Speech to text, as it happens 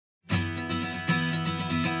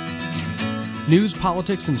News,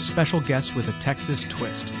 politics, and special guests with a Texas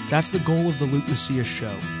twist. That's the goal of the Luke Macias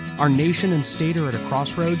Show. Our nation and state are at a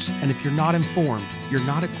crossroads, and if you're not informed, you're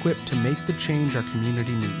not equipped to make the change our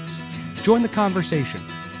community needs. Join the conversation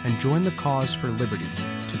and join the cause for liberty today.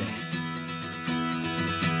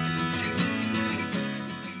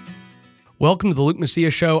 Welcome to the Luke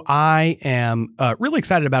Macias Show. I am really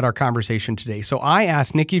excited about our conversation today. So I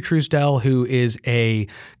asked Nikki Truesdell, who is a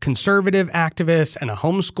conservative activist and a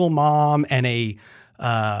homeschool mom and a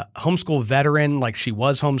homeschool veteran, like she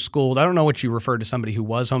was homeschooled. I don't know what you refer to somebody who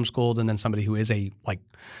was homeschooled and then somebody who is a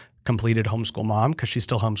completed homeschool mom, because she's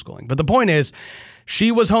still homeschooling. But the point is,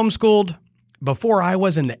 she was homeschooled before I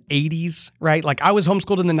was in the 80s, right? Like I was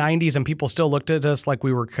homeschooled in the 90s and people still looked at us like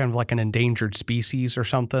we were kind of like an endangered species or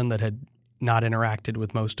something that had not interacted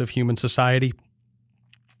with most of human society.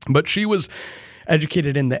 But she was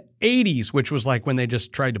educated in the 80s, which was like when they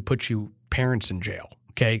just tried to put you parents in jail.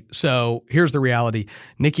 Okay, so here's the reality.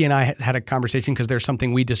 Nikki and I had a conversation because there's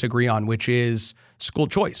something we disagree on, which is school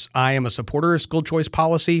choice. I am a supporter of school choice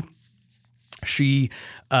policy. She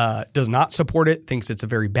does not support it, thinks it's a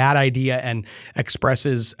very bad idea, and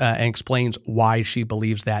expresses and explains why she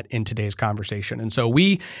believes that in today's conversation. And so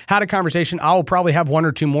we had a conversation. I'll probably have one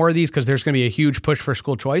or two more of these because there's going to be a huge push for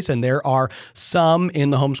school choice, and there are some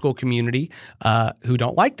in the homeschool community who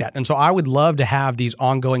don't like that. And so I would love to have these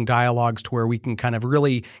ongoing dialogues to where we can kind of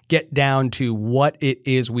really get down to what it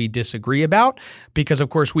is we disagree about, because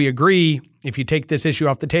of course we agree. If you take this issue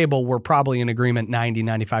off the table, we're probably in agreement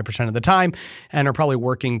 95% of the time and are probably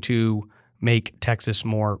working to make Texas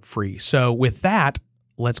more free. So with that,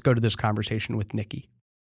 let's go to this conversation with Nikki.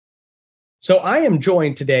 So I am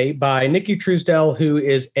joined today by Nikki Truesdell, who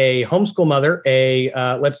is a homeschool mother,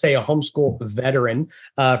 let's say a homeschool veteran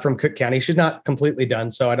from Cook County. She's not completely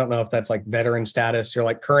done, so I don't know if that's like veteran status or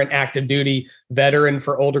like current active duty veteran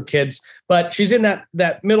for older kids, but she's in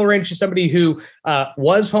that middle range. She's somebody who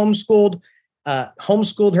was homeschooled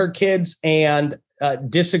her kids and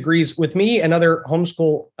disagrees with me and other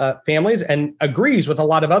homeschool families, and agrees with a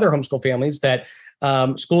lot of other homeschool families that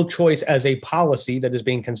school choice as a policy that is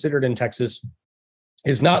being considered in Texas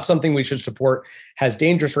is not something we should support, has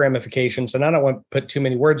dangerous ramifications. And I don't want to put too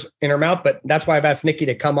many words in her mouth, but that's why I've asked Nikki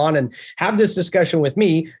to come on and have this discussion with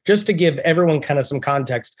me, just to give everyone kind of some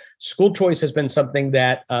context. School choice has been something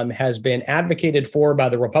that has been advocated for by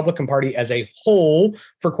the Republican Party as a whole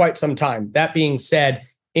for quite some time. That being said,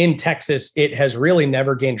 in Texas, it has really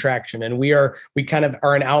never gained traction. And we kind of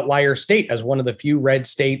are an outlier state as one of the few red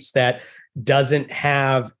states that doesn't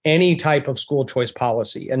have any type of school choice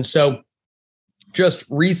policy. And so just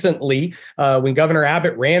recently, when Governor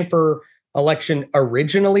Abbott ran for election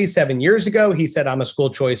originally 7 years ago, he said, I'm a school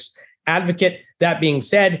choice advocate. That being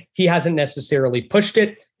said, he hasn't necessarily pushed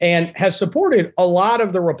it and has supported a lot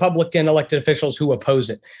of the Republican elected officials who oppose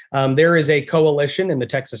it. There is a coalition in the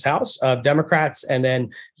Texas House of Democrats and then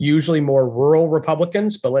usually more rural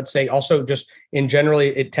Republicans, but let's say also just in generally,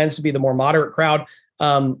 it tends to be the more moderate crowd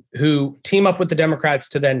who team up with the Democrats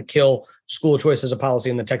to then kill school choice as a policy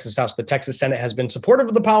in the Texas House. The Texas Senate has been supportive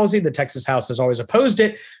of the policy. The Texas House has always opposed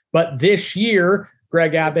it. But this year,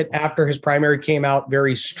 Greg Abbott, after his primary, came out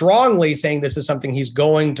very strongly saying this is something he's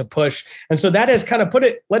going to push. And so that has kind of put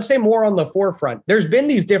it, let's say, more on the forefront. There's been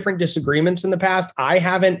these different disagreements in the past. I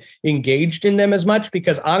haven't engaged in them as much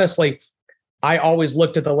because honestly, I always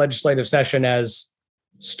looked at the legislative session as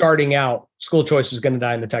starting out, school choice is going to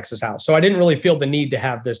die in the Texas House. So I didn't really feel the need to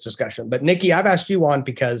have this discussion. But Nikki, I've asked you on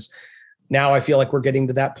because now I feel like we're getting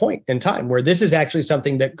to that point in time where this is actually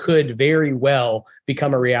something that could very well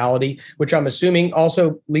become a reality, which I'm assuming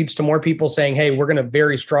also leads to more people saying, hey, we're going to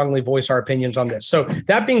very strongly voice our opinions on this. So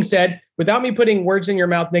that being said, without me putting words in your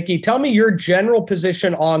mouth, Nikki, tell me your general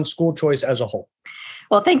position on school choice as a whole.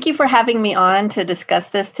 Well, thank you for having me on to discuss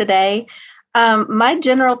this today. My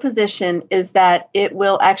general position is that it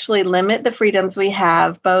will actually limit the freedoms we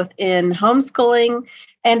have both in homeschooling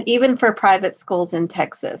and even for private schools in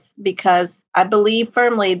Texas, because I believe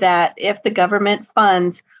firmly that if the government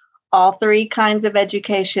funds all three kinds of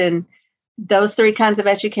education, those three kinds of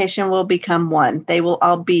education will become one. They will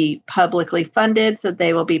all be publicly funded, so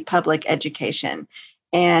they will be public education.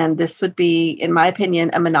 And this would be, in my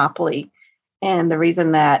opinion, a monopoly. And the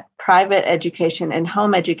reason that private education and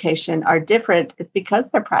home education are different is because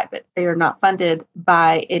they're private. They are not funded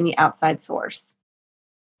by any outside source.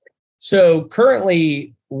 So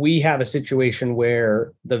currently, we have a situation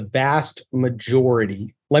where the vast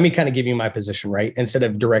majority, let me kind of give you my position, right? Instead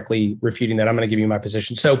of directly refuting that, I'm going to give you my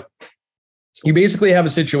position. So you basically have a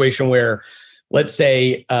situation where, let's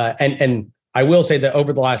say, and I will say that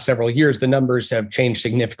over the last several years, the numbers have changed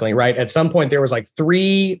significantly, right? At some point, there was like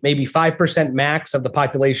 3, maybe 5% max of the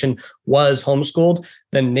population was homeschooled.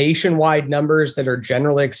 The nationwide numbers that are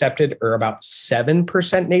generally accepted are about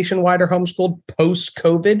 7% nationwide are homeschooled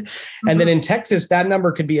post-COVID. Mm-hmm. And then in Texas, that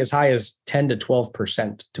number could be as high as 10 to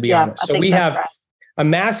 12%, to be honest. So we have a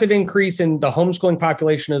massive increase in the homeschooling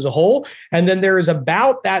population as a whole. And then there is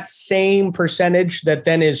about that same percentage that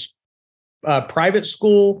then is private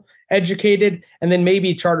school educated, and then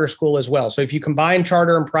maybe charter school as well. So if you combine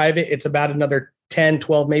charter and private, it's about another 10,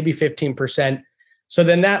 12, maybe 15%. So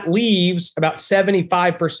then that leaves about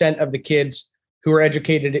 75% of the kids who are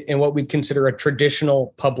educated in what we'd consider a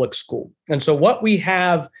traditional public school. And so what we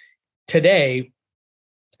have today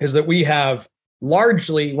is that we have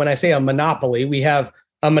largely, when I say a monopoly, we have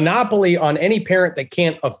a monopoly on any parent that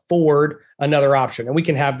can't afford another option. And we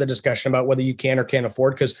can have the discussion about whether you can or can't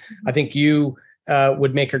afford, because I think you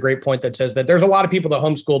would make a great point that says that there's a lot of people that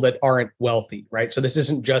homeschool that aren't wealthy, right? So this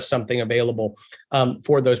isn't just something available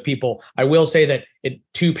for those people. I will say that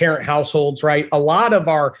 2-parent households, right? A lot of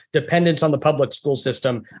our dependence on the public school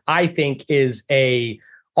system, I think, is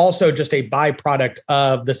also just a byproduct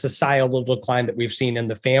of the societal decline that we've seen in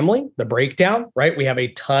the family, the breakdown, right? We have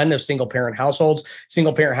a ton of single-parent households.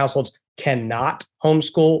 Single-parent households cannot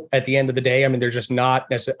homeschool at the end of the day. I mean, there's just not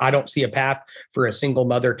necessarily, I don't see a path for a single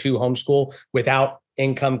mother to homeschool without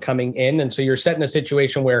income coming in. And so you're set in a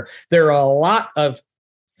situation where there are a lot of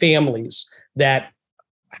families that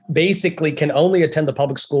basically can only attend the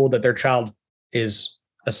public school that their child is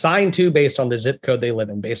assigned to based on the zip code they live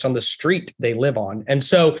in, based on the street they live on. And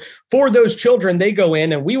so for those children, they go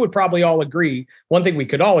in, and we would probably all agree, one thing we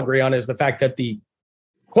could all agree on is the fact that the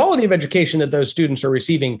quality of education that those students are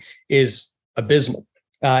receiving is abysmal.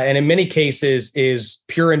 And in many cases is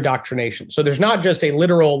pure indoctrination. So there's not just a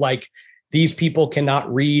literal, like, these people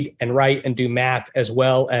cannot read and write and do math as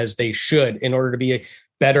well as they should in order to be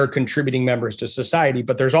better contributing members to society.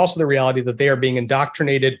 But there's also the reality that they are being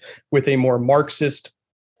indoctrinated with a more Marxist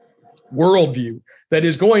worldview that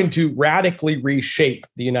is going to radically reshape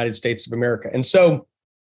the United States of America. And so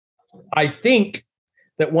I think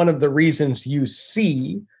that one of the reasons you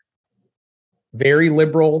see very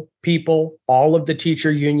liberal people, all of the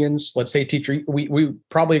teacher unions, let's say we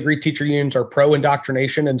probably agree teacher unions are pro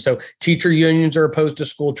indoctrination. And so teacher unions are opposed to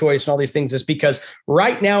school choice and all these things, is because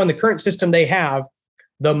right now in the current system they have,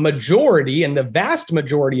 the majority and the vast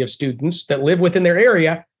majority of students that live within their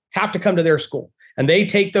area have to come to their school, and they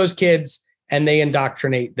take those kids and they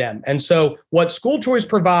indoctrinate them. And so what school choice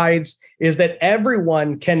provides is that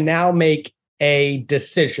everyone can now make a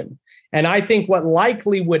decision. And I think what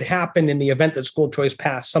likely would happen in the event that school choice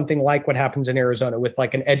passed, something like what happens in Arizona with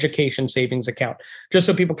like an education savings account, just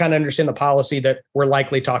so people kind of understand the policy that we're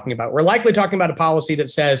likely talking about. We're likely talking about a policy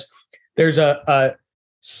that says there's a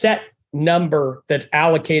set number that's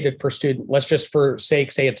allocated per student. Let's just for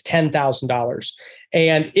sake say it's $10,000.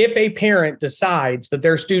 And if a parent decides that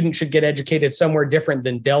their student should get educated somewhere different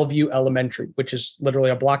than Delview Elementary, which is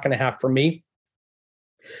literally a block and a half from me,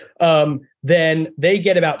 then they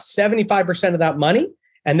get about 75% of that money,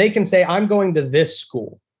 and they can say, I'm going to this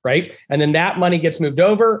school, right? And then that money gets moved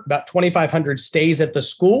over. About $2,500 stays at the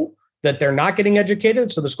school that they're not getting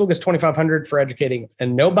educated. So the school gets $2,500 for educating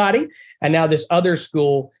and nobody. And now this other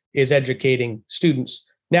school is educating students.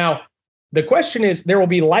 Now, the question is, there will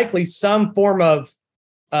be likely some form of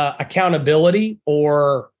accountability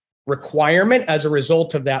or requirement as a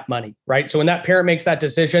result of that money, right? So when that parent makes that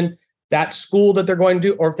decision, that school that they're going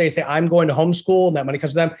to, or if they say, I'm going to homeschool and that money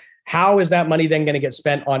comes to them, how is that money then going to get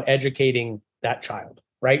spent on educating that child,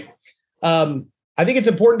 right? I think it's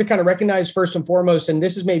important to kind of recognize first and foremost, and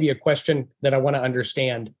this is maybe a question that I want to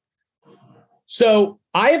understand. So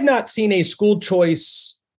I have not seen a school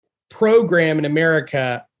choice program in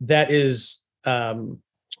America that is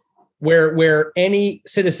where any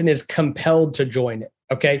citizen is compelled to join it.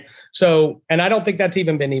 Okay. So, and I don't think that's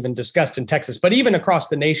even been discussed in Texas, but even across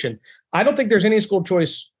the nation, I don't think there's any school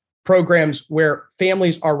choice programs where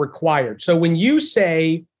families are required. So when you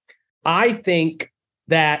say, I think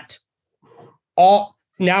that all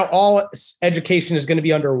education is going to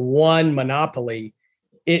be under one monopoly,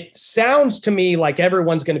 it sounds to me like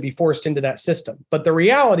everyone's going to be forced into that system. But the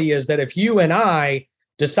reality is that if you and I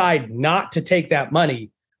decide not to take that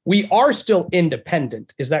money, we are still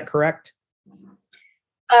independent. Is that correct?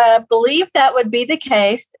 I believe that would be the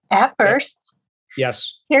case at first.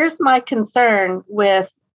 Yes. Here's my concern with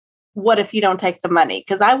what if you don't take the money?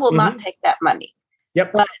 Because I will not take that money.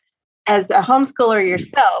 Yep. But as a homeschooler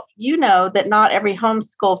yourself, you know that not every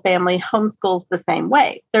homeschool family homeschools the same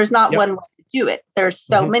way. There's not one way to do it. There's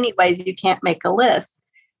so many ways you can't make a list.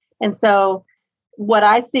 And so what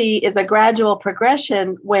I see is a gradual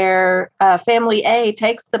progression where family A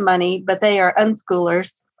takes the money, but they are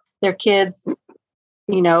unschoolers. Their kids,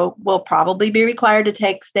 will probably be required to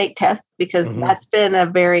take state tests because that's been a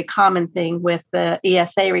very common thing with the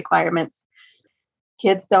ESA requirements.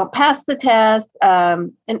 Kids don't pass the test,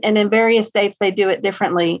 and in various states, they do it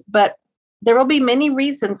differently. But there will be many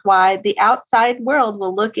reasons why the outside world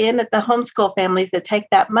will look in at the homeschool families that take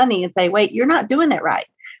that money and say, wait, you're not doing it right.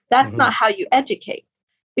 That's not how you educate.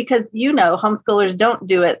 Because, homeschoolers don't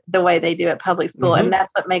do it the way they do at public school. And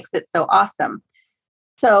that's what makes it so awesome.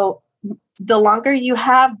 So the longer you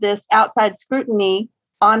have this outside scrutiny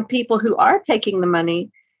on people who are taking the money,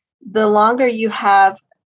 the longer you have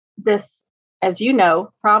this, as you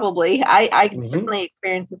know, probably, I certainly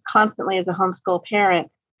experience this constantly as a homeschool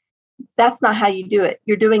parent. That's not how you do it.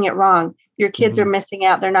 You're doing it wrong. Your kids are missing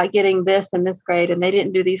out. They're not getting this in this grade, and they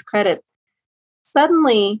didn't do these credits.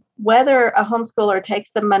 Suddenly, whether a homeschooler takes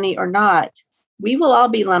the money or not, we will all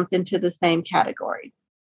be lumped into the same category.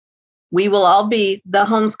 We will all be the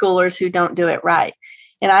homeschoolers who don't do it right.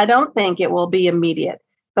 And I don't think it will be immediate,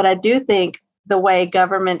 but I do think the way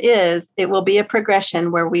government is, it will be a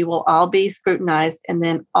progression where we will all be scrutinized, and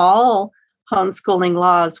then all homeschooling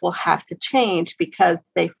laws will have to change because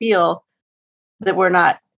they feel that we're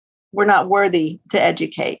not worthy to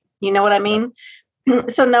educate. You know what I mean?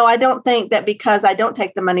 So no, I don't think that because I don't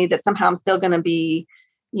take the money that somehow I'm still going to be,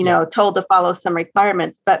 told to follow some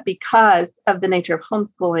requirements, but because of the nature of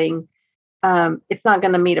homeschooling, it's not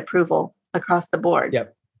going to meet approval across the board.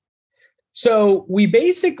 Yep. So we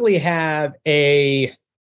basically have a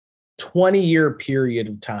 20-year period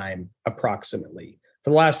of time, approximately.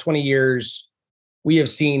 For the last 20 years, we have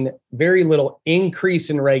seen very little increase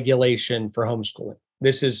in regulation for homeschooling.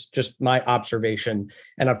 This is just my observation,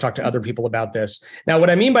 and I've talked to other people about this. Now, what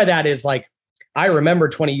I mean by that is, I remember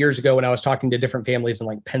 20 years ago when I was talking to different families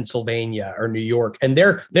in Pennsylvania or New York, and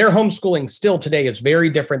their homeschooling still today is very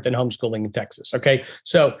different than homeschooling in Texas. Okay.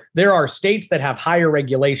 So there are states that have higher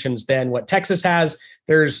regulations than what Texas has.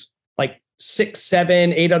 There's 6,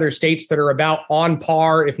 7, 8 other states that are about on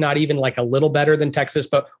par, if not even a little better than Texas,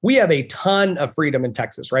 but we have a ton of freedom in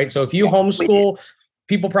Texas, right? So if you homeschool,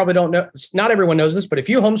 people probably don't know, not everyone knows this, but if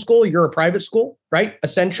you homeschool, you're a private school, right?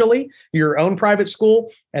 Essentially, your own private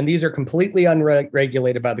school, and these are completely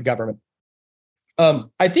unregulated by the government.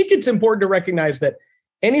 I think it's important to recognize that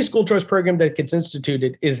any school choice program that gets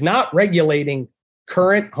instituted is not regulating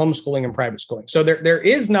current homeschooling and private schooling. So there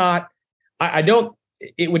is not,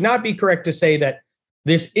 it would not be correct to say that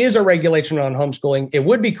this is a regulation on homeschooling. It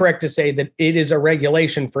would be correct to say that it is a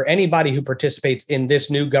regulation for anybody who participates in this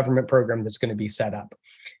new government program that's going to be set up.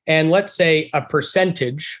 And let's say a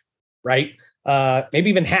percentage, right? Maybe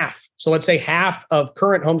even half. So let's say half of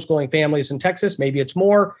current homeschooling families in Texas, maybe it's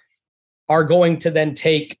more, are going to then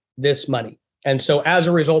take this money. And so as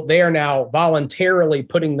a result, they are now voluntarily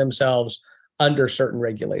putting themselves under certain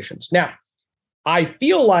regulations. Now, I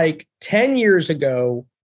feel like 10 years ago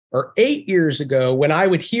or 8 years ago, when I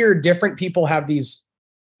would hear different people have these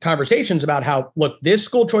conversations about how, look, this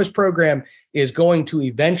school choice program is going to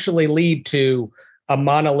eventually lead to a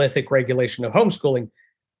monolithic regulation of homeschooling,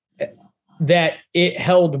 that it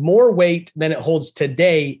held more weight than it holds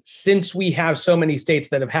today, since we have so many states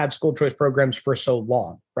that have had school choice programs for so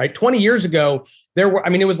long, right? 20 years ago, there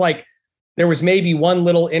was maybe one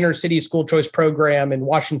little inner city school choice program in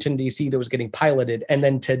Washington, D.C. that was getting piloted. And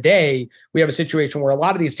then today we have a situation where a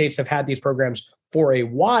lot of these states have had these programs for a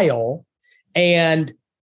while, and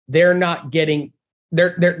they're not getting,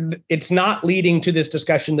 it's not leading to this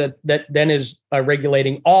discussion that then is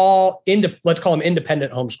regulating all, let's call them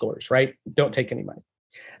independent homeschoolers, right? Don't take any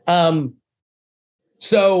money.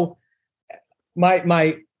 So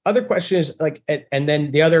my other question is and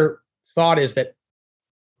then the other thought is that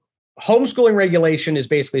homeschooling regulation is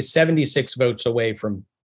basically 76 votes away from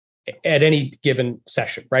at any given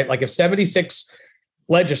session, right? If 76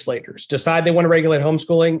 legislators decide they want to regulate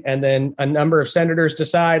homeschooling, and then a number of senators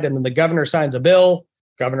decide, and then the governor signs a bill,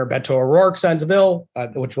 Governor Beto O'Rourke signs a bill,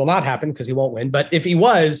 which will not happen because he won't win. But if he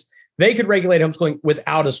was, they could regulate homeschooling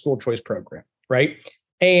without a school choice program, right?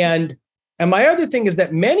 And my other thing is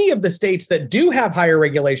that many of the states that do have higher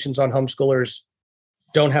regulations on homeschoolers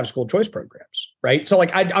don't have school choice programs, right? So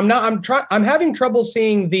I'm having trouble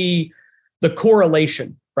seeing the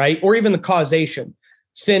correlation, right? Or even the causation,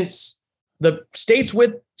 since the states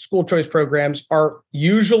with school choice programs are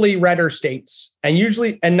usually redder states, and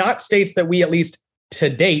not states that we, at least to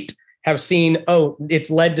date, have seen, it's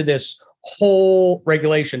led to this whole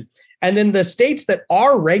regulation. And then the states that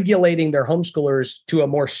are regulating their homeschoolers to a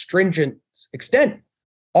more stringent extent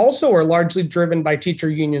also are largely driven by teacher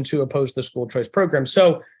unions who oppose the school choice program.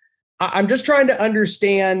 So I'm just trying to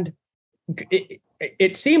understand.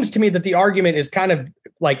 It seems to me that the argument is kind of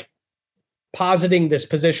like positing this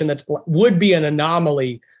position that would be an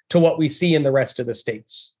anomaly to what we see in the rest of the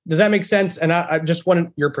states. Does that make sense? And I just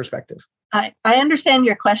wanted your perspective. I understand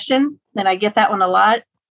your question, and I get that one a lot,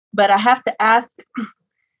 but I have to ask,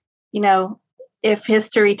 if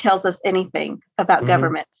history tells us anything about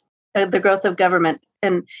government, the growth of government,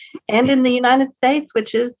 and in the United States,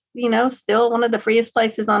 which is, still one of the freest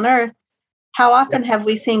places on earth, how often have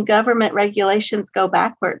we seen government regulations go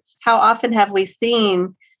backwards? How often have we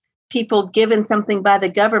seen people given something by the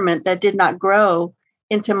government that did not grow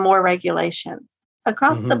into more regulations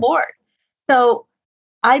across the board? So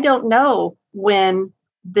I don't know when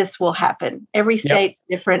this will happen. Every state's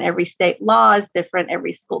different. Every state law is different.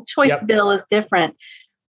 Every school choice bill is different.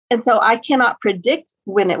 And so I cannot predict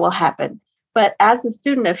when it will happen. But as a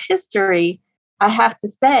student of history, I have to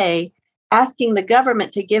say, asking the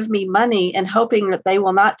government to give me money and hoping that they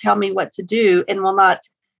will not tell me what to do and will not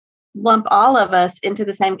lump all of us into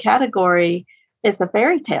the same category is a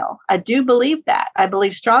fairy tale. I do believe that. I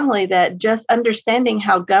believe strongly that just understanding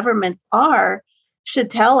how governments are should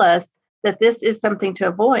tell us that this is something to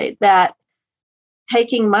avoid, that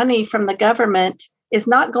taking money from the government is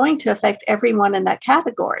not going to affect everyone in that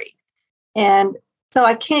category. And so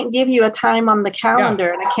I can't give you a time on the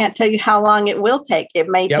calendar, and I can't tell you how long it will take. It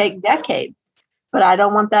may take decades, but I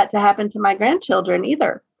don't want that to happen to my grandchildren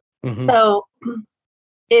either. So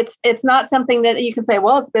it's not something that you can say,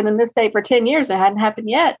 well, it's been in this state for 10 years. It hadn't happened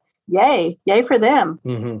yet. Yay for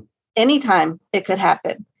them. Anytime it could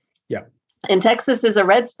happen. And Texas is a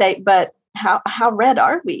red state, but how red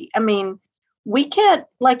are we? I mean, we can't,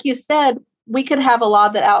 like you said, we could have a law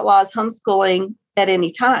that outlaws homeschooling at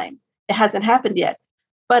any time. It hasn't happened yet,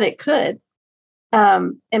 but it could.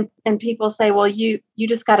 And people say, well, you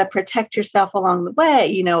just got to protect yourself along the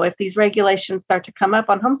way. If these regulations start to come up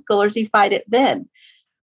on homeschoolers, you fight it then.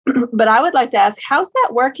 But I would like to ask, how's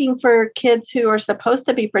that working for kids who are supposed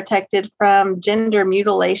to be protected from gender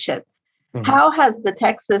mutilation? How has the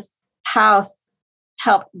Texas House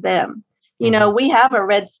helped them? We have a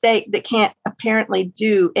red state that can't apparently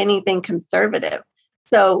do anything conservative.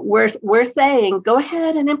 So we're saying, go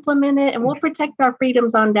ahead and implement it, and we'll protect our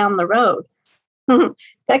freedoms on down the road.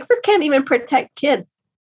 Texas can't even protect kids.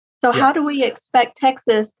 So how do we expect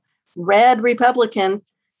Texas red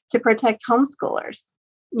Republicans to protect homeschoolers?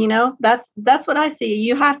 That's what I see.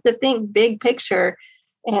 You have to think big picture.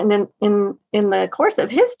 And in the course of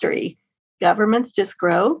history, governments just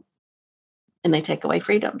grow and they take away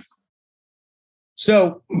freedoms.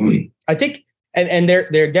 So I think, and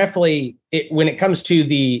they're definitely, when it comes to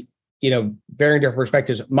the, varying different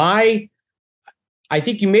perspectives, I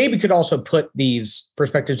think you maybe could also put these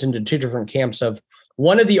perspectives into two different camps. Of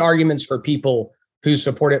one of the arguments for people who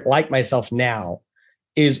support it, like myself now,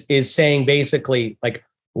 is saying basically, like,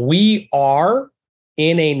 we are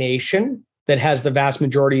in a nation that has the vast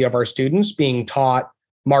majority of our students being taught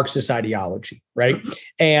Marxist ideology, right?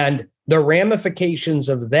 And the ramifications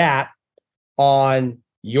of that on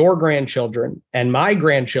your grandchildren and my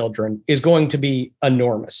grandchildren is going to be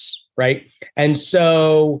enormous, right? And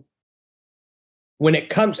so when it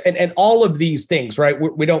comes, and all of these things, right?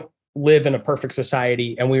 We don't live in a perfect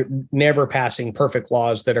society, and we're never passing perfect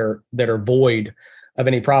laws that are void of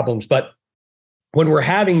any problems. But when we're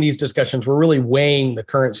having these discussions, we're really weighing the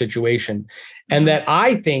current situation. And that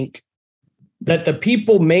I think that the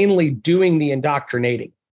people mainly doing the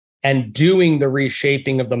indoctrinating and doing the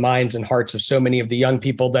reshaping of the minds and hearts of so many of the young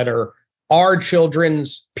people that are our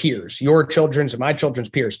children's peers, your children's and my children's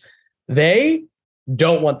peers, they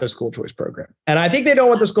don't want the school choice program. And I think they don't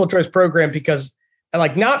want the school choice program because,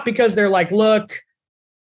 not because they're like, look,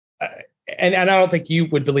 and I don't think you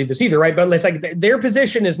would believe this either, right? But it's like their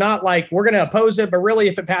position is not like, we're going to oppose it, but really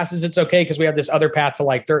if it passes, it's okay because we have this other path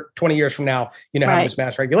to 20 years from now, having this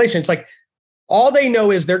mass regulation. It's like, all they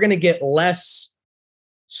know is they're going to get less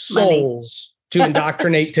souls to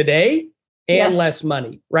indoctrinate today and less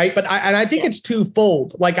money, right? But I think it's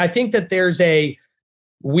twofold. Like, I think that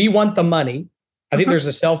we want the money. I think there's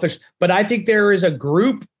a selfish, but I think there is a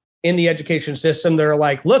group in the education system that are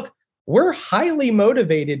like, look, we're highly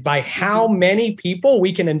motivated by how many people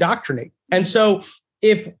we can indoctrinate. And so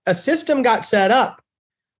if a system got set up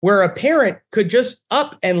where a parent could just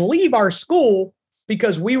up and leave our school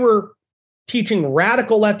because we were teaching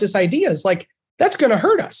radical leftist ideas, like, that's going to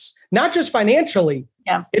hurt us, not just financially.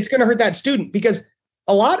 Yeah. It's going to hurt that student, because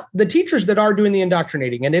the teachers that are doing the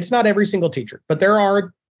indoctrinating, and it's not every single teacher, but there are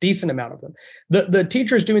a decent amount of them. The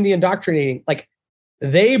teachers doing the indoctrinating, like,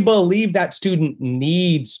 they believe that student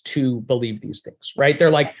needs to believe these things, right? They're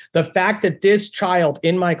like, the fact that this child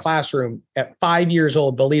in my classroom at 5 years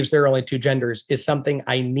old believes there are only two genders is something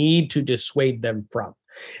I need to dissuade them from.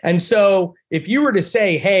 And so if you were to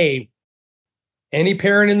say, hey, any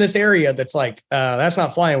parent in this area that's like, that's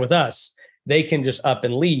not flying with us, they can just up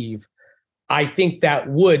and leave. I think that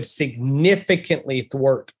would significantly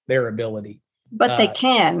thwart their ability. But they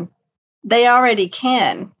can. They already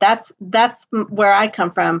can. That's where I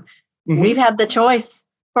come from. Mm-hmm. We've had the choice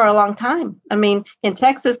for a long time. I mean, in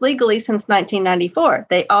Texas, legally since 1994,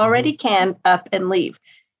 they already can up and leave.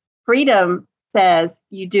 Freedom says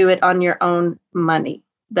you do it on your own money,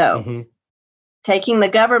 though. Taking the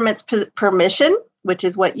government's permission, which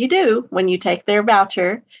is what you do when you take their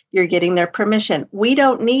voucher, you're getting their permission. We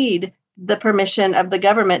don't need the permission of the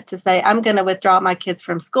government to say, I'm going to withdraw my kids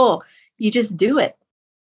from school. You just do it.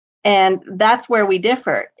 And that's where we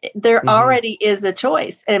differ. There already is a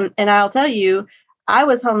choice. And I'll tell you, I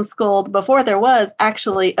was homeschooled before there was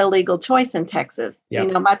actually a legal choice in Texas. Yep.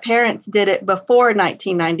 You know, my parents did it before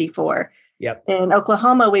 1994. Yep. In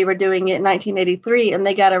Oklahoma, we were doing it in 1983, and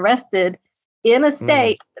they got arrested in a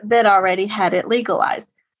state that already had it legalized.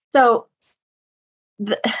 So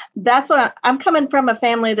that's what I'm coming from, a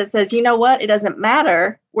family that says, you know what, it doesn't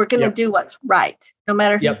matter. We're going to do what's right, no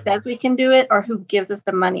matter who says we can do it or who gives us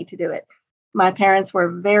the money to do it. My parents were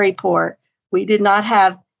very poor. We did not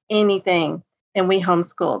have anything, and we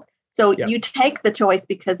homeschooled. So you take the choice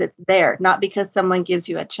because it's there, not because someone gives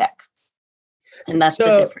you a check. And that's the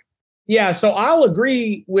difference. Yeah, so I'll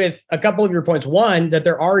agree with a couple of your points. One, that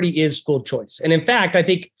there already is school choice. And in fact, I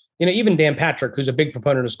think, you know, even Dan Patrick, who's a big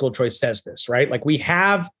proponent of school choice, says this, right? Like, we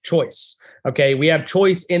have choice. Okay, we have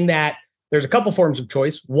choice in that there's a couple forms of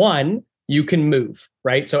choice. One, you can move,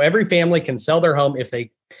 right? So every family can sell their home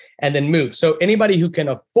and then move. So anybody who can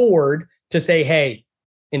afford to say, hey,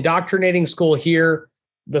 indoctrinating school here,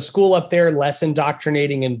 the school up there, less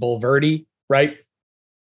indoctrinating in Bulverde, right?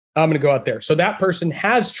 I'm going to go out there. So that person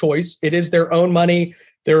has choice. It is their own money,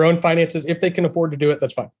 their own finances. If they can afford to do it,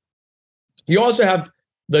 that's fine. You also have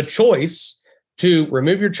the choice to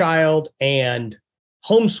remove your child and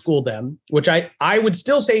homeschool them, which I would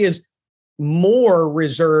still say is more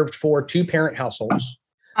reserved for two-parent households.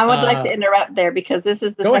 I would like to interrupt there, because this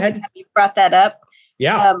is the second time you brought that up.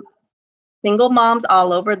 Yeah. Single moms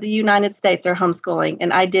all over the United States are homeschooling,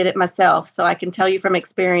 and I did it myself. So I can tell you from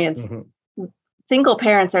experience, single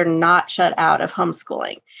parents are not shut out of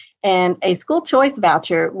homeschooling, and a school choice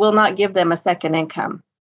voucher will not give them a second income.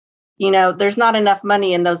 You know, there's not enough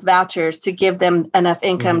money in those vouchers to give them enough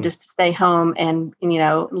income just to stay home and, you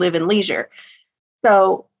know, live in leisure.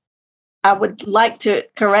 So I would like to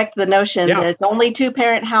correct the notion that it's only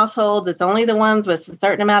two-parent households. It's only the ones with a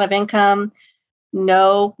certain amount of income.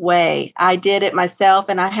 No way. I did it myself,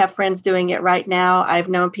 and I have friends doing it right now. I've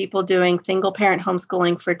known people doing single-parent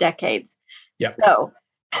homeschooling for decades. Yeah. So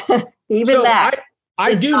even that.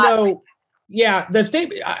 I do know. Yeah. The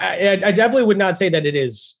state, I definitely would not say that it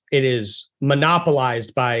is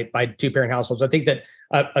monopolized by two-parent households. I think that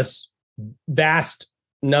a vast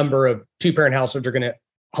number of two-parent households are going to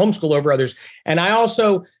homeschool over others. And I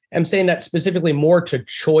also am saying that specifically more to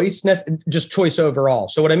choice, just choice overall.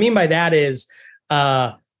 So what I mean by that is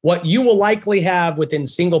what you will likely have within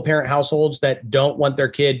single-parent households that don't want their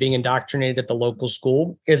kid being indoctrinated at the local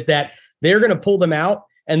school is that they're going to pull them out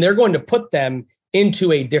and they're going to put them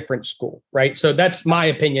into a different school, right? So that's my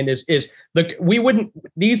opinion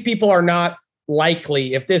these people are not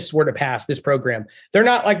likely, if this were to pass this program, they're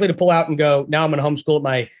not likely to pull out and go, now I'm going to homeschool at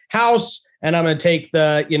my house and I'm going to take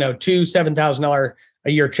the, two $7,000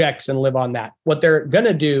 a year checks and live on that. What they're going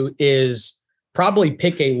to do is probably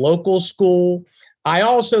pick a local school. I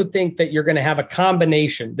also think that you're going to have a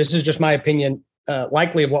combination. This is just my opinion.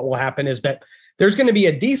 Likely of what will happen is that there's going to be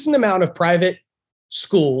a decent amount of private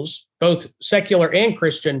schools, both secular and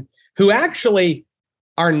Christian, who actually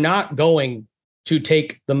are not going to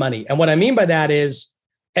take the money. And what I mean by that is,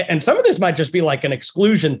 and some of this might just be like an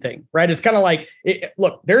exclusion thing, right? It's kind of like,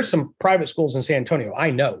 look, there's some private schools in San Antonio,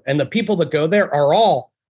 I know, and the people that go there are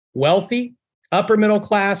all wealthy, upper middle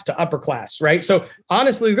class to upper class, right? So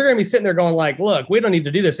honestly, they're going to be sitting there going like, look, we don't need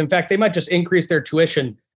to do this. In fact, they might just increase their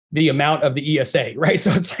tuition the amount of the ESA, right?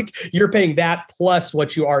 So it's like you're paying that plus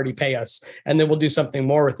what you already pay us, and then we'll do something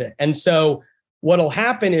more with it. And so what'll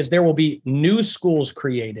happen is there will be new schools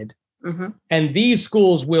created, and these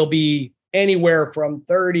schools will be anywhere from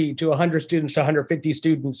 30 to 100 students to 150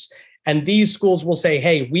 students. And these schools will say,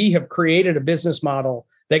 hey, we have created a business model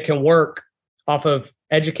that can work off of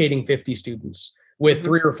educating 50 students with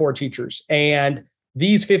 3 or 4 teachers. And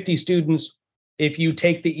these 50 students, if you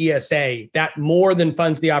take the ESA, that more than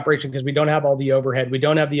funds the operation because we don't have all the overhead, we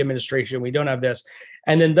don't have the administration, we don't have this.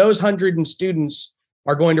 And then those 100 students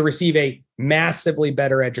are going to receive a massively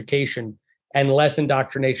better education and less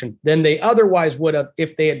indoctrination than they otherwise would have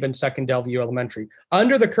if they had been stuck in Delview Elementary.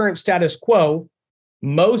 Under the current status quo,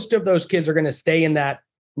 most of those kids are going to stay in that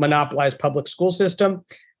monopolized public school system.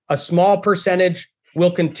 A small percentage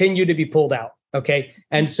will continue to be pulled out. Okay.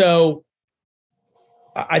 And so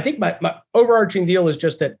I think my overarching deal is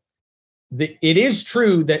just that it is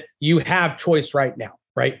true that you have choice right now,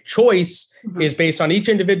 right? Choice is based on each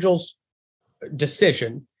individual's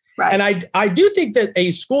decision. Right. And I do think that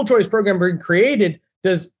a school choice program being created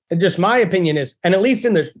does, just my opinion is, and at least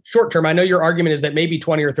in the short term, I know your argument is that maybe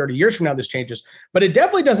 20 or 30 years from now this changes, but it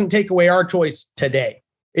definitely doesn't take away our choice today.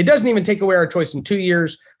 It doesn't even take away our choice in 2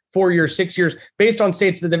 years, 4 years, 6 years, based on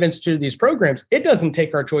states that have instituted these programs. It doesn't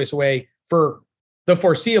take our choice away for the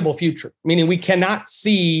foreseeable future, meaning we cannot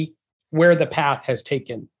see where the path has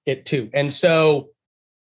taken it to. And so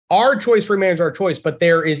our choice remains our choice, but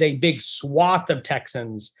there is a big swath of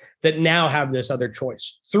Texans that now have this other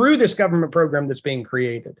choice through this government program that's being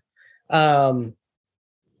created. So,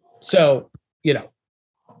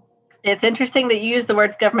 it's interesting that you use the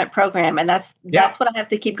words government program, and that's what I have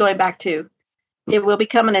to keep going back to. It will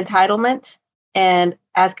become an entitlement. And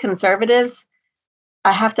as conservatives,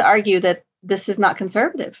 I have to argue that this is not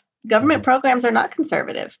conservative. Government programs are not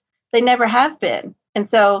conservative. They never have been. And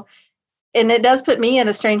so, and it does put me in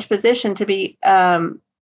a strange position to be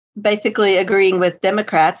basically agreeing with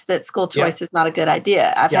Democrats that school choice is not a good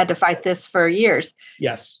idea. I've had to fight this for years.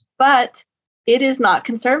 Yes. But it is not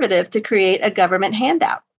conservative to create a government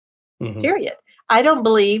handout, period. I don't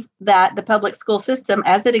believe that the public school system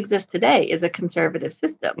as it exists today is a conservative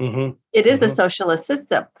system. It is a socialist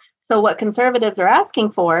system. So what conservatives are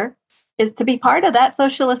asking for is to be part of that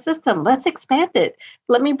socialist system. Let's expand it.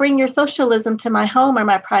 Let me bring your socialism to my home or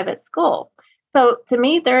my private school. So to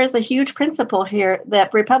me, there is a huge principle here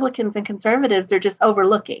that Republicans and conservatives are just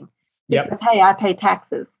overlooking. Because, hey, I pay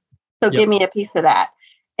taxes, so give me a piece of that.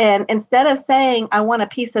 And instead of saying, I want a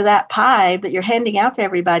piece of that pie that you're handing out to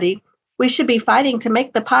everybody, we should be fighting to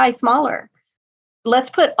make the pie smaller.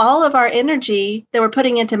 Let's put all of our energy that we're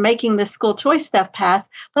putting into making this school choice stuff pass,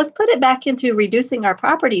 let's put it back into reducing our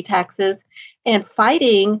property taxes and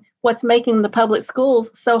fighting what's making the public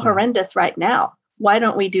schools so horrendous right now. Why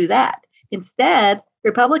don't we do that? Instead,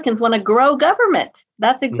 Republicans want to grow government.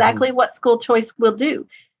 That's exactly what school choice will do.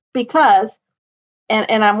 Because,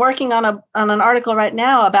 and I'm working on an article right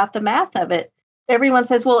now about the math of it. Everyone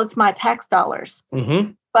says, well, it's my tax dollars.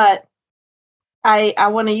 But I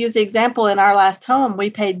want to use the example in our last home. We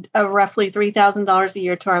paid roughly $3,000 a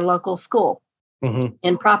year to our local school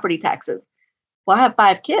in property taxes. Well, I have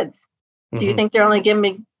 5 kids. Do you think they're only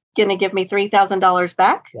going to give me $3,000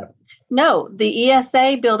 back? No, the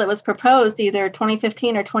ESA bill that was proposed either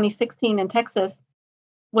 2015 or 2016 in Texas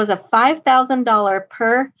was a $5,000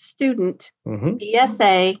 per student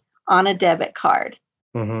ESA on a debit card.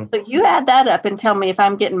 So you add that up and tell me if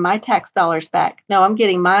I'm getting my tax dollars back. No, I'm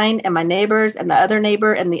getting mine and my neighbors and the other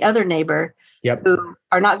neighbor and the other neighbor who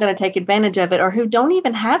are not going to take advantage of it or who don't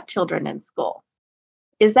even have children in school.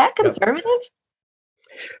 Is that conservative?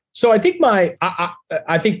 So I think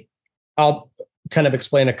I think I'll kind of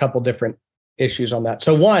explain a couple different issues on that.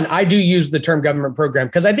 So one, I do use the term government program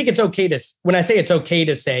because I think it's okay to, when I say it's okay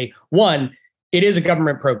to say, one, it is a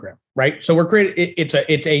government program, right? So we're creating,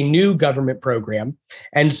 it's a new government program.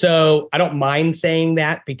 And so I don't mind saying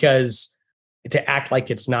that because to act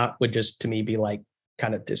like it's not would just to me be like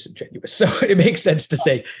kind of disingenuous. So it makes sense to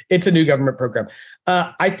say it's a new government program.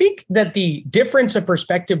 I think that the difference of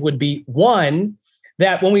perspective would be one,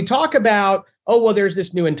 that when we talk about, oh, well, there's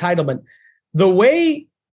this new entitlement, the way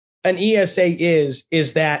an ESA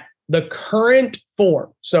is that the current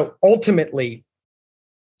form, so ultimately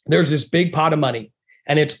there's this big pot of money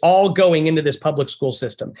and it's all going into this public school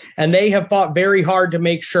system. And they have fought very hard to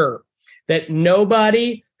make sure that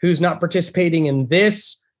nobody who's not participating in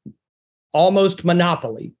this almost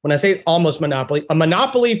monopoly, when I say almost monopoly, a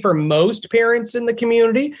monopoly for most parents in the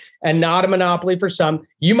community and not a monopoly for some.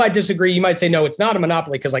 You might disagree. You might say, no, it's not a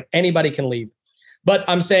monopoly because like anybody can leave. But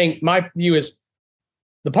I'm saying my view is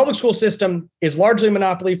the public school system is largely a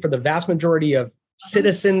monopoly for the vast majority of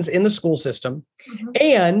citizens in the school system,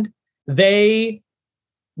 and they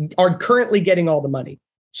are currently getting all the money.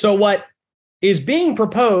 So what is being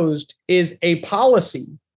proposed is a policy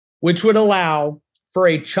which would allow for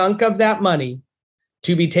a chunk of that money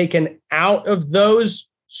to be taken out of those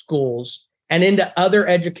schools and into other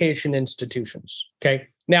education institutions. Okay.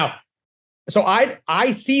 Now, so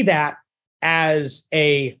I see that as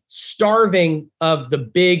a starving of the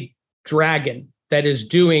big dragon that is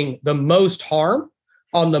doing the most harm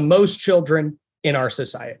on the most children in our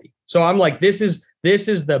society. So I'm like, this is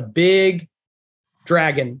the big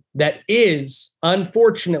dragon that is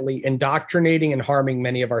unfortunately indoctrinating and harming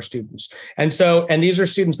many of our students. And these are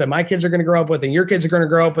students that my kids are going to grow up with and your kids are going to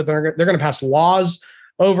grow up with. They're going to pass laws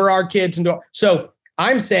over our kids. So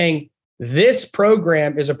I'm saying this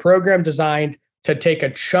program is a program designed to take a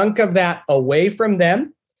chunk of that away from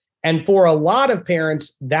them. And for a lot of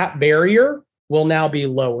parents, that barrier will now be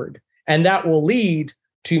lowered. And that will lead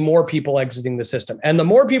to more people exiting the system. And the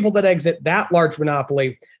more people that exit that large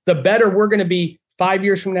monopoly, the better we're going to be 5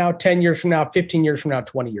 years from now, 10 years from now, 15 years from now,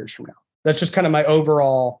 20 years from now. That's just kind of my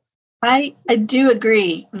overall. I do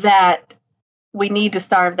agree that we need to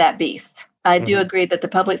starve that beast. I do agree that the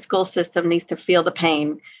public school system needs to feel the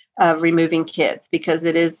pain of removing kids, because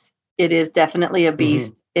it is definitely a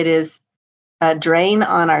beast. It is a drain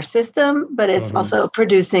on our system, but it's also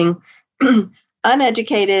producing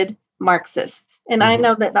uneducated Marxists. And I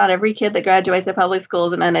know that not every kid that graduates the public school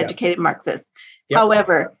is an uneducated Marxist.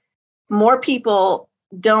 However, more people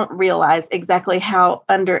don't realize exactly how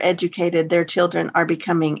undereducated their children are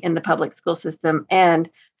becoming in the public school system and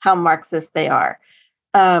how Marxist they are.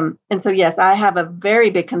 And so, yes, I have a very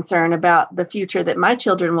big concern about the future that my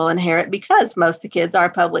children will inherit, because most of the kids are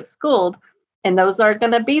public schooled, and those are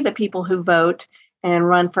going to be the people who vote and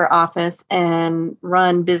run for office and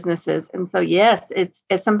run businesses. And so, yes, it's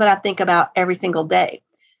something I think about every single day.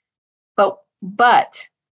 But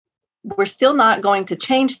we're still not going to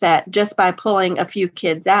change that just by pulling a few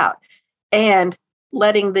kids out and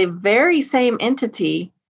letting the very same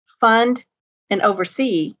entity fund and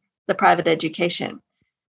oversee the private education.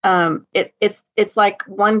 It's like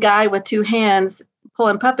one guy with two hands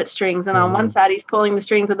pulling puppet strings, and on one side he's pulling the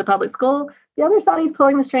strings of the public school, the other side he's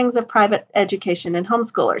pulling the strings of private education and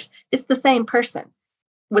homeschoolers. It's the same person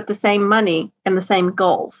with the same money and the same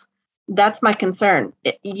goals. That's my concern.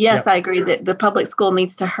 Yes, I agree that the public school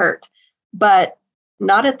needs to hurt, but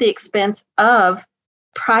not at the expense of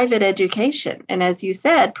private education. And as you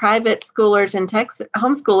said, private schoolers in Texas,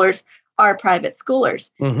 homeschoolers are private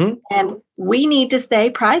schoolers. And we need to stay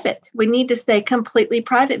private. We need to stay completely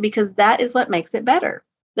private, because that is what makes it better.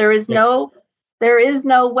 There is no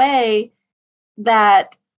way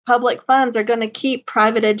that public funds are going to keep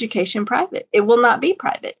private education private. It will not be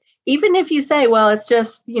private. Even if you say, well, it's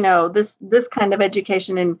just, this kind of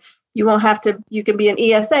education, and you won't have to, you can be an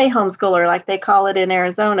ESA homeschooler like they call it in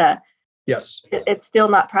Arizona. Yes. It's still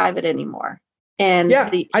not private anymore. And I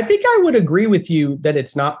think I would agree with you that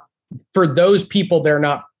it's not, for those people, they're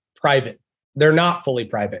not private. They're not fully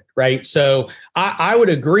private, right? So I would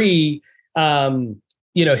agree.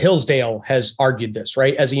 Hillsdale has argued this,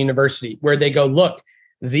 right, as a university, where they go, look,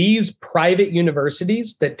 these private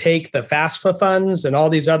universities that take the FAFSA funds and all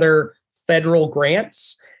these other federal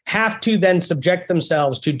grants have to then subject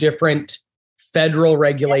themselves to different federal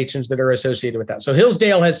regulations that are associated with that. So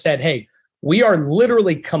Hillsdale has said, hey, we are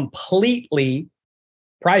literally completely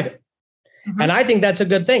private. And I think that's a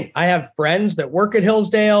good thing. I have friends that work at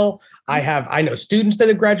Hillsdale. I know students that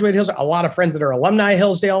have graduated Hillsdale, a lot of friends that are alumni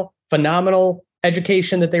Hillsdale, phenomenal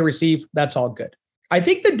education that they receive. That's all good. I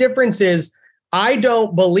think the difference is, I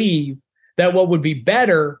don't believe that what would be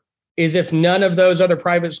better is if none of those other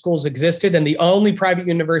private schools existed and the only private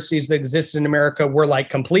universities that existed in America were like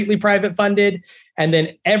completely private funded, and then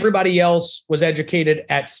everybody else was educated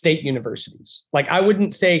at state universities. Like, I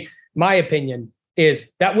wouldn't say, my opinion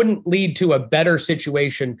is that wouldn't lead to a better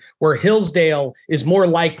situation where Hillsdale is more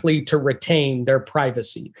likely to retain their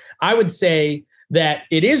privacy. I would say that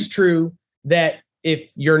it is true that if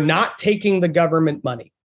you're not taking the government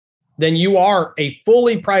money, then you are a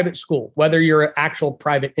fully private school, whether you're an actual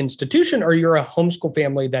private institution or you're a homeschool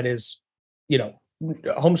family that is,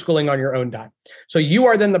 homeschooling on your own dime. So you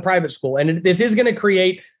are then the private school. And this is going to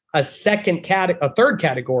create a third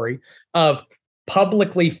category of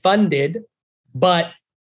publicly funded, but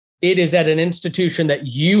it is at an institution that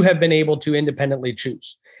you have been able to independently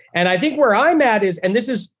choose. And I think where I'm at is, and this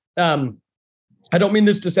is, I don't mean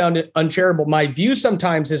this to sound uncharitable. My view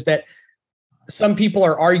sometimes is that some people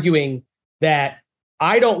are arguing that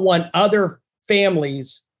I don't want other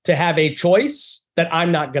families to have a choice that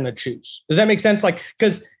I'm not going to choose. Does that make sense? Like,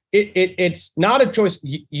 because it's not a choice.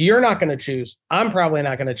 You're not going to choose. I'm probably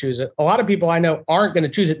not going to choose it. A lot of people I know aren't going to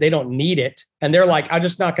choose it. They don't need it. And they're like, I'm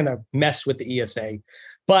just not going to mess with the ESA.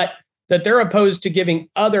 But that they're opposed to giving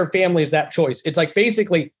other families that choice. It's like,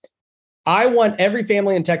 basically, I want every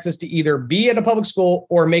family in Texas to either be at a public school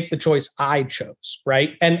or make the choice I chose,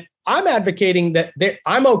 right? And I'm advocating that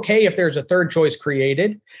I'm okay if there's a third choice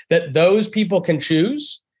created, that those people can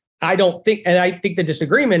choose. I think the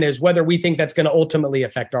disagreement is whether we think that's going to ultimately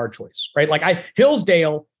affect our choice, right? Like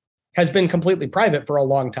Hillsdale has been completely private for a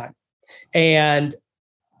long time. And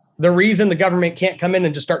the reason the government can't come in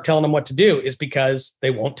and just start telling them what to do is because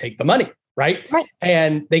they won't take the money, right?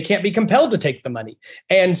 And they can't be compelled to take the money.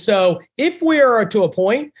 And so if we are to a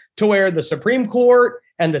point to where the Supreme Court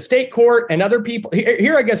and the state court and other people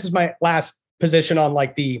here, I guess is my last position on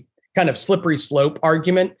like the kind of slippery slope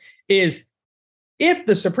argument is if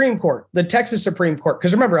the Supreme Court, the Texas Supreme Court,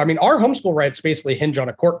 because remember, I mean, our homeschool rights basically hinge on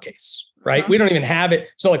a court case, right? We don't even have it.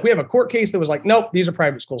 So like we have a court case that was like, nope, these are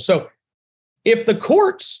private schools. So if the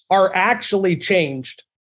courts are actually changed,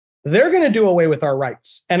 they're going to do away with our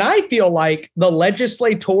rights. And I feel like the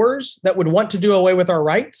legislators that would want to do away with our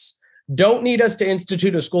rights don't need us to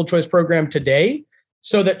institute a school choice program today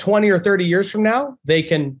so that 20 or 30 years from now, they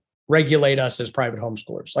can regulate us as private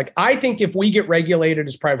homeschoolers. Like, I think if we get regulated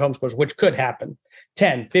as private homeschoolers, which could happen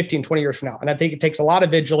 10, 15, 20 years from now, and I think it takes a lot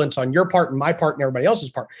of vigilance on your part and my part and everybody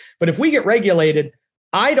else's part. But if we get regulated,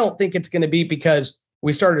 I don't think it's going to be because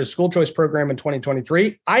we started a school choice program in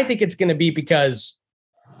 2023. I think it's going to be because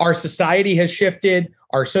our society has shifted,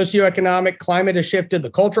 our socioeconomic climate has shifted, the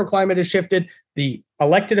cultural climate has shifted, the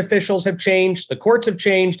elected officials have changed, the courts have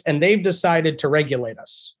changed, and they've decided to regulate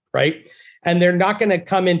us, right? And they're not going to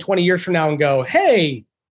come in 20 years from now and go, hey,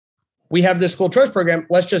 we have this school choice program,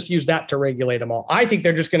 let's just use that to regulate them all. I think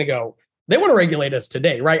they're just going to go, they want to regulate us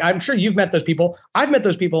today, right? I'm sure you've met those people. I've met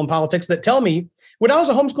those people in politics that tell me when I was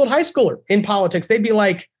a homeschooled high schooler in politics, they'd be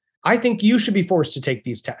like, I think you should be forced to take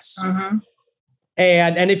these tests.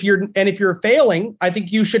 And if you're failing, I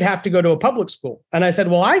think you should have to go to a public school. And I said,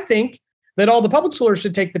 well, I think that all the public schoolers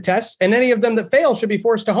should take the tests and any of them that fail should be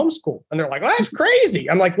forced to homeschool. And they're like, well, that's crazy.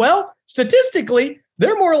 I'm like, well, statistically,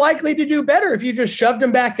 they're more likely to do better if you just shoved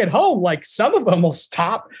them back at home. Like some of them will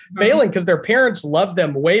stop failing because their parents love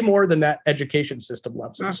them way more than that education system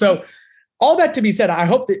loves them. So all that to be said, I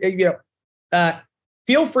hope that,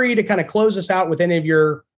 feel free to kind of close us out with any of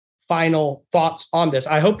your final thoughts on this.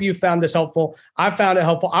 I hope you found this helpful. I found it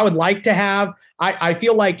helpful. I would like to have, I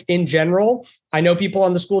feel like in general, I know people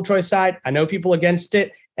on the school choice side, I know people against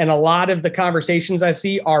it. And a lot of the conversations I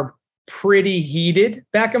see are pretty heated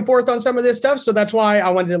back and forth on some of this stuff. So that's why I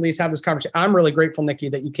wanted to at least have this conversation. I'm really grateful, Nikki,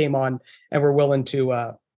 that you came on and were willing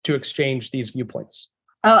to exchange these viewpoints.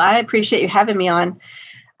 Oh, I appreciate you having me on.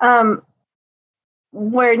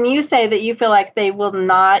 When you say that you feel like they will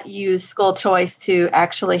not use school choice to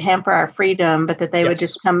actually hamper our freedom, but that they would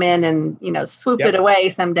just come in and, swoop it away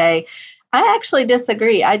someday, I actually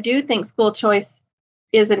disagree. I do think school choice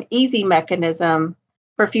is an easy mechanism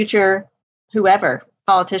for future whoever,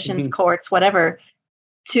 politicians, courts, whatever,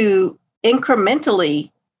 to incrementally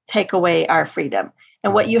take away our freedom.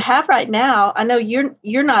 And what you have right now, I know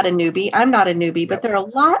you're not a newbie. I'm not a newbie, but there are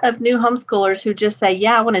a lot of new homeschoolers who just say,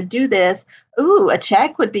 yeah, I want to do this. Ooh, a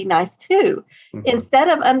check would be nice too. Instead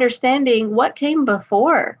of understanding what came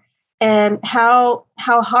before and how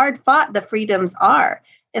hard fought the freedoms are.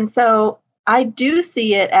 And so I do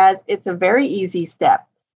see it as it's a very easy step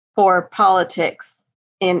for politics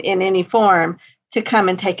in any form to come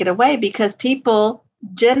and take it away because people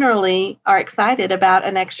generally are excited about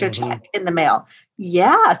an extra check in the mail.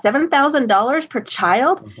 Yeah, $7,000 per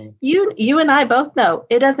child. You and I both know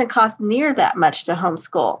it doesn't cost near that much to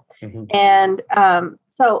homeschool. And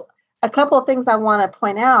so a couple of things I want to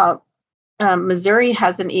point out. Missouri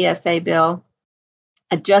has an ESA bill.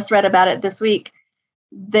 I just read about it this week.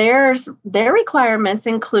 Their requirements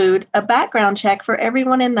include a background check for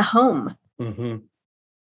everyone in the home.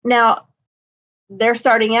 Now, they're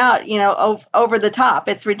starting out, over the top.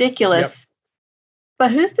 It's ridiculous.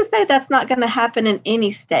 But who's to say that's not going to happen in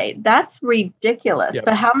any state? That's ridiculous.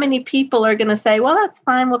 But how many people are going to say, well, that's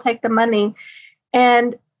fine, we'll take the money?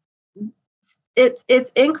 And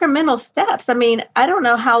it's incremental steps. I mean, I don't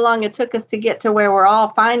know how long it took us to get to where we're all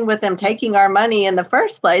fine with them taking our money in the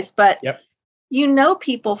first place, but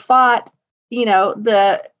people fought, your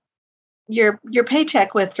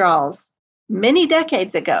paycheck withdrawals many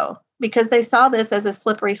decades ago, because they saw this as a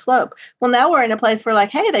slippery slope. Well, now we're in a place where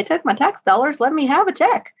hey, they took my tax dollars, let me have a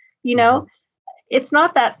check. It's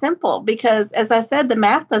not that simple because, as I said, the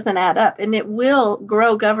math doesn't add up and it will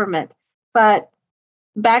grow government. But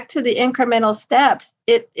back to the incremental steps,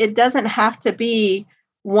 it doesn't have to be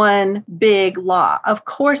one big law. Of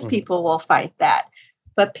course, people will fight that,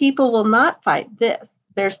 but people will not fight this.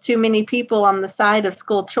 There's too many people on the side of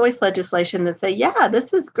school choice legislation that say, yeah,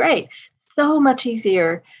 this is great. So much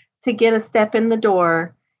easier to get a step in the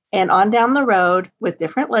door and on down the road with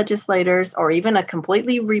different legislators or even a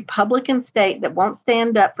completely Republican state that won't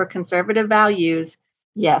stand up for conservative values,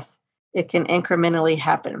 yes, it can incrementally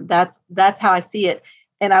happen. That's how I see it.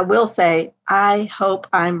 And I will say, I hope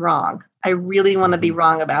I'm wrong. I really want to be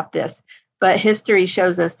wrong about this. But history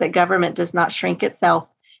shows us that government does not shrink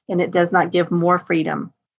itself, and it does not give more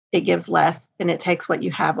freedom. It gives less, and it takes what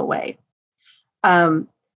you have away.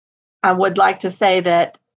 I would like to say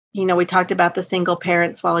that, we talked about the single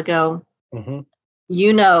parents a while ago. Mm-hmm.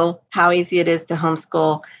 You know how easy it is to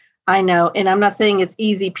homeschool. I know. And I'm not saying it's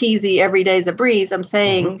easy peasy, every day's a breeze. I'm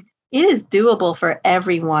saying it is doable for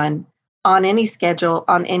everyone on any schedule,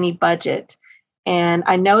 on any budget. And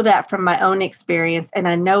I know that from my own experience. And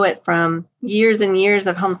I know it from years and years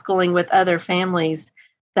of homeschooling with other families,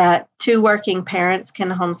 that 2 working parents can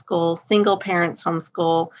homeschool, single parents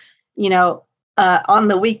homeschool, on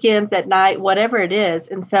the weekends, at night, whatever it is.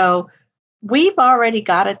 And so we've already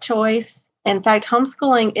got a choice. In fact,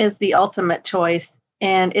 homeschooling is the ultimate choice.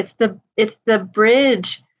 And it's the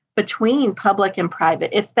bridge between public and private.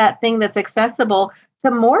 It's that thing that's accessible to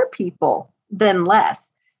more people than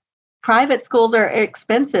less. Private schools are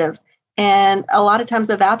expensive, and a lot of times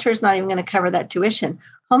a voucher is not even going to cover that tuition.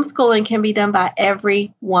 Homeschooling can be done by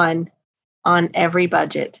everyone on every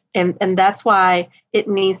budget. And that's why it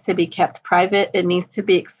needs to be kept private. It needs to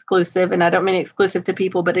be exclusive. And I don't mean exclusive to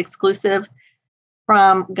people, but exclusive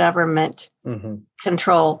from government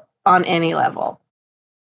control on any level.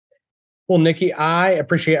 Well, Nikki, I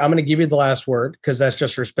appreciate it. I'm going to give you the last word because that's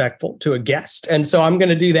just respectful to a guest. And so I'm going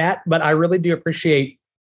to do that. But I really do appreciate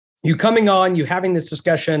you coming on, you having this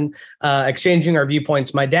discussion, exchanging our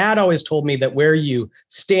viewpoints. My dad always told me that where you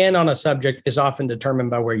stand on a subject is often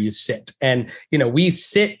determined by where you sit. And, we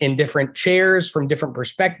sit in different chairs from different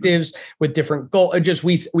perspectives with different goals.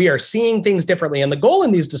 We are seeing things differently. And the goal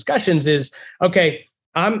in these discussions is, okay,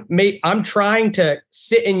 I'm trying to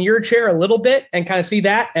sit in your chair a little bit and kind of see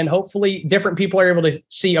that. And hopefully different people are able to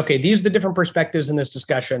see, okay, these are the different perspectives in this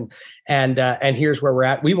discussion. And here's where we're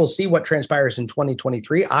at. We will see what transpires in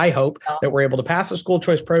 2023. I hope that we're able to pass a school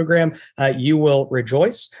choice program. You will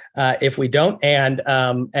rejoice if we don't. And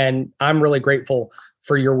I'm really grateful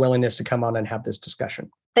for your willingness to come on and have this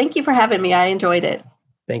discussion. Thank you for having me. I enjoyed it.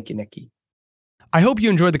 Thank you, Nikki. I hope you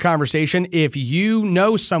enjoyed the conversation. If you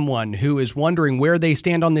know someone who is wondering where they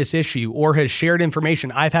stand on this issue or has shared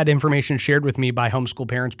information, I've had information shared with me by homeschool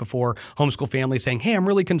parents before, homeschool families saying, hey, I'm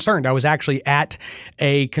really concerned. I was actually at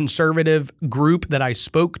a conservative group that I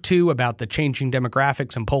spoke to about the changing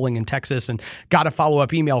demographics and polling in Texas, and got a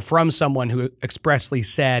follow-up email from someone who expressly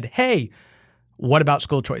said, hey, what about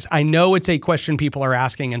school choice? I know it's a question people are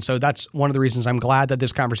asking, and so that's one of the reasons I'm glad that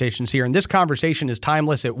this conversation is here. And this conversation is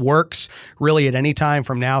timeless. It works really at any time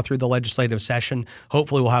from now through the legislative session.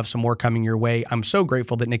 Hopefully we'll have some more coming your way. I'm so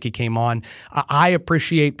grateful that Nikki came on. I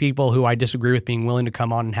appreciate people who I disagree with being willing to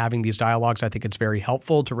come on and having these dialogues. I think it's very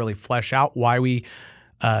helpful to really flesh out why we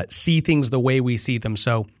see things the way we see them.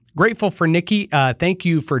 So grateful for Nikki. Thank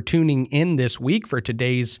you for tuning in this week for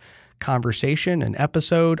today's conversation and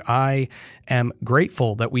episode. I am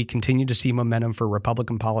grateful that we continue to see momentum for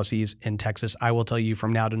Republican policies in Texas. I will tell you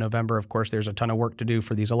from now to November, of course, there's a ton of work to do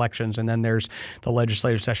for these elections. And then there's the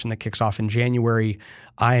legislative session that kicks off in January.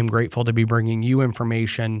 I am grateful to be bringing you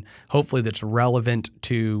information, hopefully that's relevant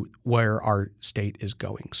to where our state is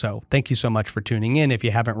going. So thank you so much for tuning in. If you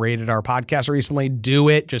haven't rated our podcast recently, do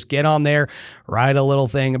it. Just get on there, write a little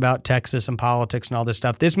thing about Texas and politics and all this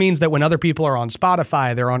stuff. This means that when other people are on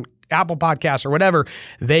Spotify, they're on Apple Podcasts or whatever,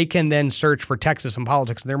 they can then search for Texas and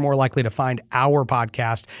politics. They're more likely to find our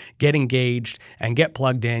podcast, get engaged and get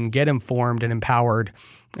plugged in, get informed and empowered,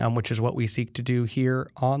 which is what we seek to do here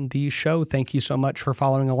on the show. Thank you so much for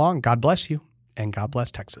following along. God bless you, and God bless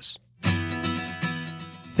Texas.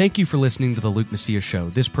 Thank you for listening to the Luke Macias Show.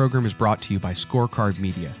 This program is brought to you by Scorecard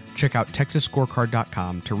Media. Check out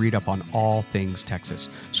TexasScorecard.com to read up on all things Texas.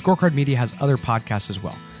 Scorecard Media has other podcasts as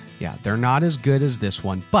well. Yeah, they're not as good as this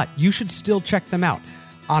one, but you should still check them out.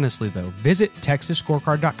 Honestly, though, visit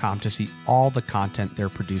TexasScorecard.com to see all the content they're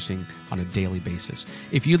producing on a daily basis.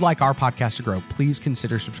 If you'd like our podcast to grow, please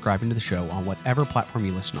consider subscribing to the show on whatever platform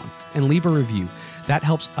you listen on and leave a review. That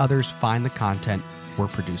helps others find the content we're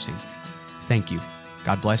producing. Thank you.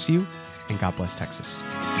 God bless you, and God bless Texas.